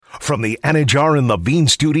from the Anajar and Levine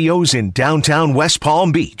Studios in downtown West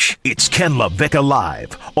Palm Beach, it's Ken LaVicka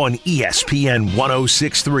Live on ESPN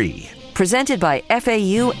 106.3. Presented by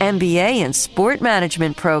FAU MBA and Sport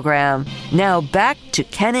Management Program. Now back to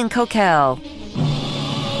Ken and Kokell.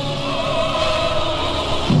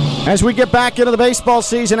 As we get back into the baseball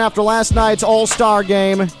season after last night's All-Star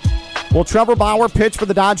game, will Trevor Bauer pitch for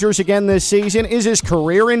the Dodgers again this season? Is his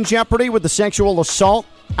career in jeopardy with the sexual assault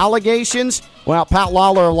allegations? Well, Pat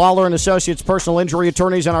Lawler and Associates personal injury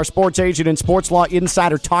attorneys and our sports agent and sports law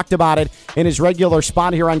insider talked about it in his regular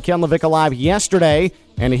spot here on Ken LaVicka Live yesterday.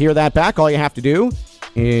 And to hear that back, all you have to do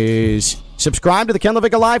is subscribe to the Ken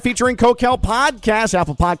LaVicka Live featuring Kokell podcast,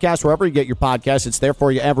 Apple Podcasts, wherever you get your podcasts. It's there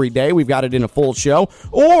for you every day. We've got it in a full show.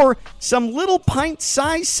 Or some little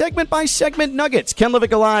pint-sized segment-by-segment nuggets. Ken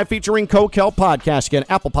LaVicka Live featuring Kokell podcast. Again,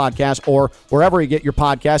 Apple Podcasts or wherever you get your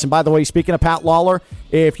podcasts. And by the way, speaking of Pat Lawler,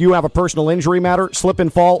 if you have a personal injury matter, slip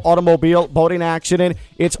and fall, automobile, boating accident,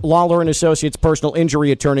 it's Lawler and Associates personal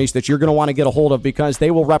injury attorneys that you're going to want to get a hold of because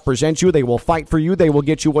they will represent you. They will fight for you. They will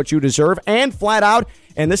get you what you deserve. And flat out,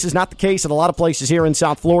 and this is not the case in a lot of places here in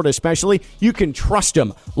South Florida especially, you can trust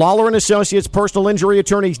them. Lawler and Associates personal injury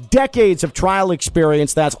attorneys, decades of trial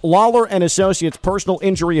experience. That's Lawler and Associates personal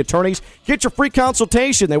injury attorneys. Get your free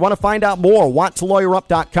consultation. They want to find out more.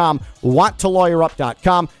 wanttolawyerup.com.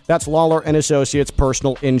 wanttolawyerup.com. That's Lawler and Associates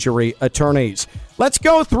personal injury attorneys. Let's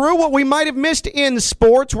go through what we might have missed in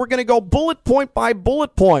sports. We're going to go bullet point by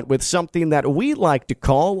bullet point with something that we like to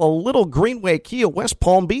call a little Greenway Kia West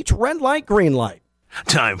Palm Beach red light, green light.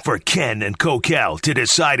 Time for Ken and Kokell to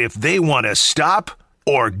decide if they want to stop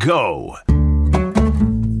or go.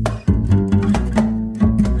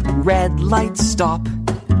 Red light stop,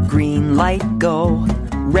 green light go.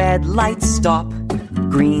 Red light stop,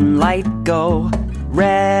 green light go.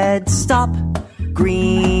 Red stop,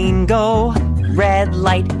 green go. Red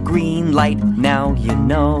light, green light, now you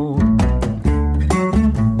know.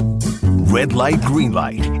 Red Light, Green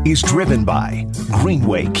Light is driven by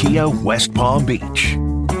Greenway Kia West Palm Beach.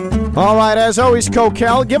 All right, as always,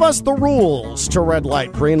 Kokell, give us the rules to red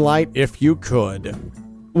light, green light, if you could.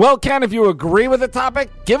 Well, Ken, if you agree with the topic,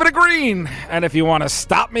 give it a green. And if you want to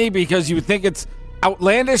stop me because you think it's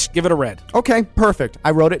outlandish, give it a red. Okay, perfect.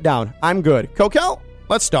 I wrote it down. I'm good. Kokell,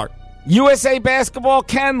 let's start. USA Basketball,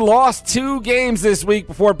 Ken, lost 2 games this week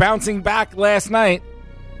before bouncing back last night.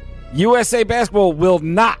 USA Basketball will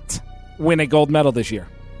not win a gold medal this year.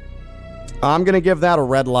 I'm going to give that a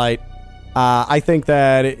red light. I think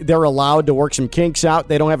that they're allowed to work some kinks out.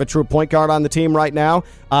 They don't have a true point guard on the team right now.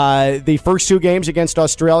 The first 2 games against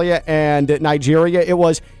Australia and Nigeria, it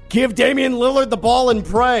was give Damian Lillard the ball and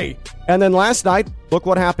pray. And then last night, look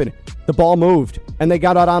what happened. The ball moved, and they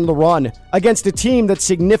got out on the run against a team that's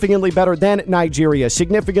significantly better than Nigeria,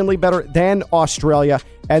 significantly better than Australia,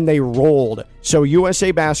 and they rolled. So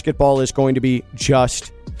USA Basketball is going to be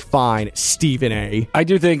just fine. Stephen A. I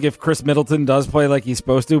do think if Chris Middleton does play like he's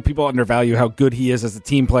supposed to, people undervalue how good he is as a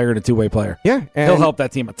team player and a two-way player. Yeah. He'll help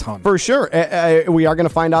that team a ton. For sure. We are going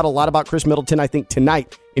to find out a lot about Chris Middleton, I think,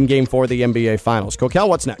 tonight in Game 4 of the NBA Finals. Kokell,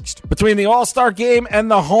 what's next? Between the All-Star Game and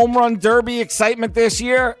the Home Run Derby excitement this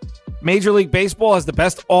year, Major League Baseball has the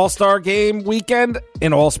best All-Star Game weekend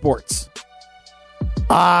in all sports.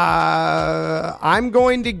 I'm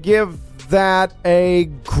going to give that a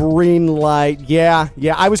green light. Yeah.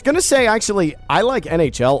 I was going to say, actually, I like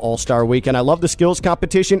NHL All-Star Weekend. I love the skills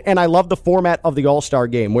competition, and I love the format of the All-Star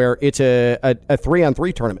Game where it's a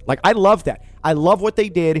 3-on-3 tournament. Like, I love that. I love what they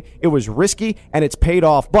did. It was risky, and it's paid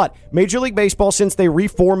off. But Major League Baseball, since they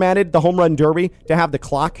reformatted the Home Run Derby to have the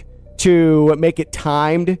clock to make it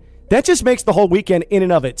timed, that just makes the whole weekend in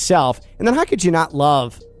and of itself. And then how could you not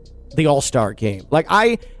love the All-Star Game? Like,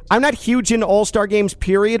 I'm not huge into All-Star Games,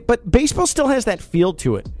 period, but baseball still has that feel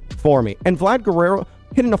to it for me. And Vlad Guerrero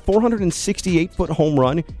hitting a 468-foot home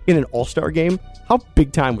run in an All-Star Game, how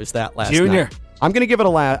big time was that last Junior. night? I'm going to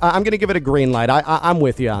give it a green light. I'm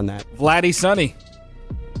with you on that. Vladdy Sonny.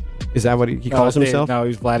 Is that what he calls himself? No,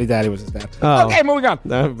 he's Vladdy Daddy was his dad. Oh. Okay, moving on.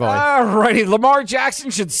 All righty, Lamar Jackson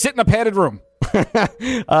should sit in a padded room.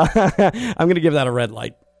 I'm going to give that a red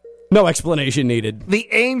light. No explanation needed. The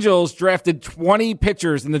Angels drafted 20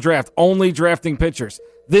 pitchers in the draft, only drafting pitchers.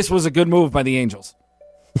 This was a good move by the Angels.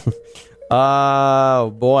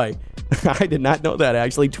 Oh, boy. I did not know that,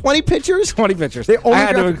 actually. 20 pitchers? 20 pitchers. I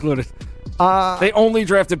had to include it. They only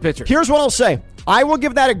drafted pitchers. Here's what I'll say. I will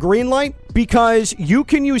give that a green light because you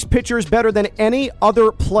can use pitchers better than any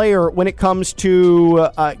other player when it comes to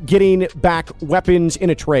getting back weapons in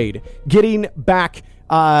a trade, getting back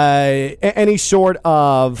any sort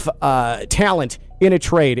of talent in a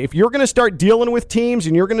trade. If you're going to start dealing with teams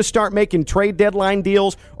and you're going to start making trade deadline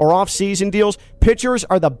deals or off-season deals, pitchers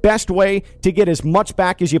are the best way to get as much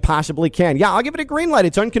back as you possibly can. Yeah, I'll give it a green light.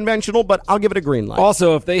 It's unconventional, but I'll give it a green light.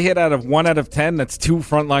 Also, if they hit out of 1 out of 10, that's 2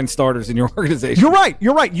 frontline starters in your organization.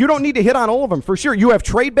 You're right. You don't need to hit on all of them, for sure. You have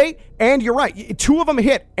trade bait, and you're right. 2 of them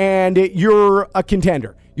hit, and you're a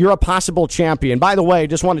contender. You're a possible champion. By the way,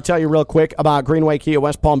 just want to tell you real quick about Greenway Kia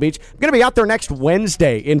West Palm Beach. I'm going to be out there next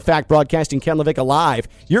Wednesday, in fact, broadcasting Ken LaVicka Live.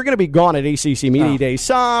 You're going to be gone at ACC Media Day.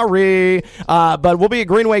 Sorry. But we'll be at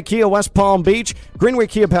Greenway Kia West Palm Beach. Greenway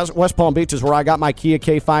Kia West Palm Beach is where I got my Kia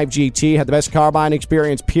K5 GT. Had the best car buying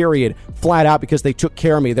experience, period. Flat out, because they took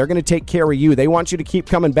care of me. They're going to take care of you. They want you to keep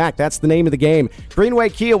coming back. That's the name of the game. Greenway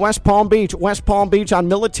Kia West Palm Beach. West Palm Beach on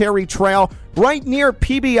Military Trail, right near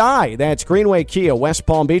PBI. That's Greenway Kia West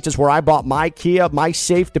Palm Beach is where I bought my Kia, my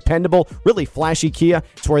safe, dependable, really flashy Kia.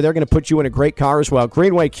 It's where they're going to put you in a great car as well.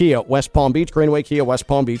 Greenway Kia West Palm Beach,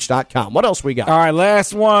 GreenwayKiaWestPalmBeach.com. What else we got? All right,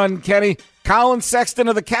 last one, Kenny. Colin Sexton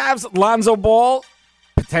of the Cavs, Lonzo Ball,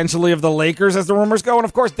 potentially of the Lakers as the rumors go, and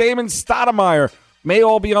of course Damon Stoudemire may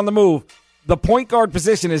all be on the move. The point guard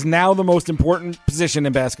position is now the most important position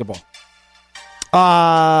in basketball.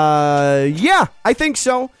 Yeah, I think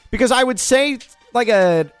so. Because I would say like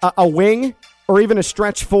a wing or even a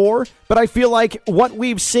stretch 4, but I feel like what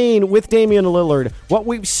we've seen with Damian Lillard, what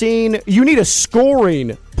we've seen, you need a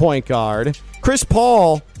scoring point guard. Chris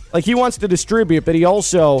Paul, like, he wants to distribute, but he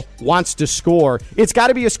also wants to score. It's got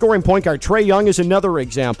to be a scoring point guard. Trae Young is another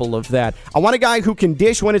example of that. I want a guy who can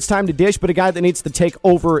dish when it's time to dish, but a guy that needs to take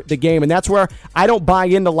over the game. And that's where I don't buy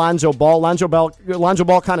into Lonzo Ball. Lonzo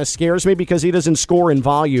Ball kind of scares me because he doesn't score in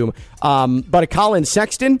volume. But a Colin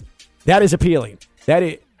Sexton, that is appealing.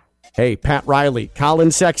 Hey, Pat Riley,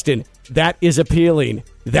 Colin Sexton, that is appealing.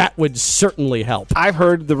 That would certainly help. I've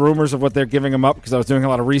heard the rumors of what they're giving him up because I was doing a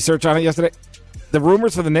lot of research on it yesterday. The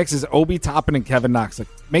rumors for the Knicks is Obi Toppin and Kevin Knox. Like,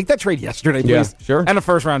 make that trade yesterday, please. Yeah, sure. And a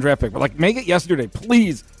first-round draft pick. But, like, make it yesterday,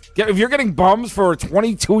 please. If you're getting bums for a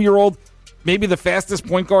 22-year-old, maybe the fastest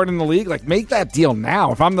point guard in the league, like, make that deal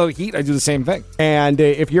now. If I'm the Heat, I do the same thing. And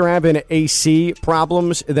if you're having AC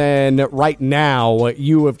problems, then right now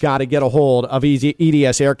you have got to get a hold of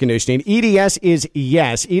EDS Air Conditioning. EDS is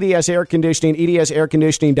yes. EDS Air Conditioning,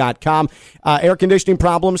 EDSAirconditioning.com. Air conditioning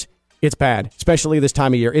problems, it's bad, especially this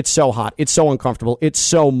time of year. It's so hot. It's so uncomfortable. It's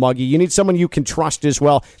so muggy. You need someone you can trust as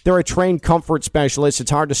well. They're a trained comfort specialist. It's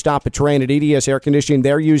hard to stop a train at EDS Air Conditioning.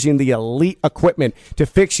 They're using the elite equipment to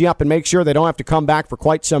fix you up and make sure they don't have to come back for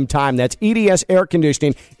quite some time. That's EDS Air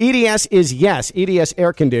Conditioning. EDS is yes.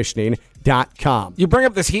 EDSAirconditioning.com. You bring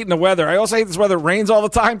up this heat and the weather. I also hate this weather. It rains all the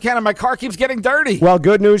time, Ken, and my car keeps getting dirty. Well,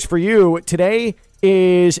 good news for you. Today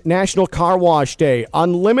is National Car Wash Day.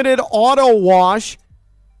 Unlimited Auto Wash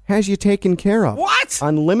has you taken care of. What?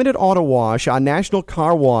 Unlimited Auto Wash on National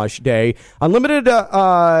Car Wash Day. Unlimited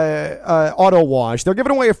Auto Wash. They're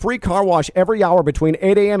giving away a free car wash every hour between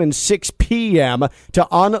 8 a.m. and 6 p.m. to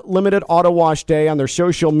Unlimited Auto Wash Day on their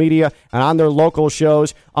social media and on their local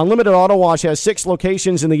shows. Unlimited Auto Wash has 6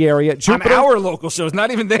 locations in the area. Jupiter, on our local shows,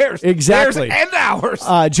 not even theirs. Exactly. Theirs and ours.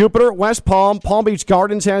 Jupiter, West Palm, Palm Beach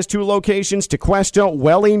Gardens has 2 locations. Tequesta,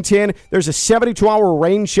 Wellington. There's a 72-hour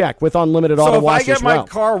rain check with Unlimited Auto Wash as well. So if I get my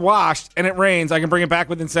car washed and it rains, I can bring it back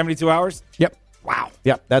within 72 hours? Yep. Wow.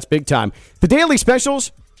 Yep, that's big time. The daily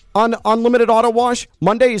specials on Unlimited Auto Wash: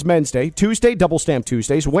 Monday is Men's Day, Tuesday, Double Stamp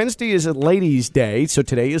Tuesdays, Wednesday is Ladies' Day, so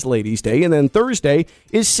today is Ladies' Day, and then Thursday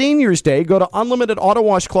is Seniors' Day. Go to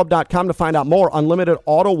UnlimitedAutoWashClub.com to find out more,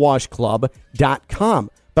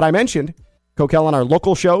 UnlimitedAutoWashClub.com. But I mentioned, Kokell, on our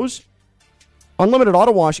local shows, Unlimited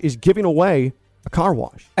Auto Wash is giving away a car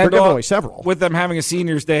wash. They're giving away several. With them having a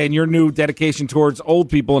Seniors' Day and your new dedication towards old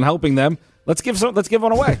people and helping them, let's give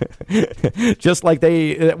one away. Just like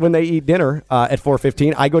when they eat dinner at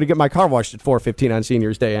 4:15, I go to get my car washed at 4:15 on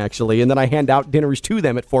Seniors' Day, actually, and then I hand out dinners to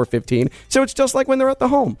them at 4:15. So it's just like when they're at the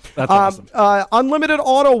home. That's awesome. Unlimited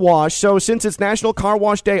Auto Wash. So since it's National Car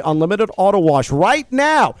Wash Day, Unlimited Auto Wash right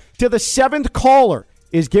now to the 7th caller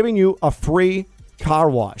is giving you a free car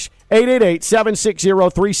wash.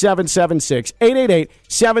 888-760-3776.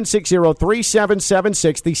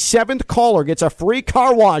 888-760-3776. The 7th caller gets a free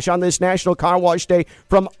car wash on this National Car Wash Day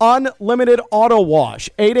from Unlimited Auto Wash.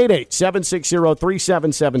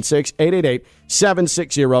 888-760-3776.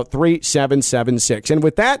 888-760-3776. And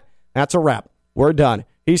with that, that's a wrap. We're done.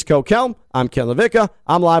 He's Kokell. I'm Ken LaVicka.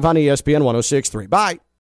 I'm live on ESPN 106.3. Bye.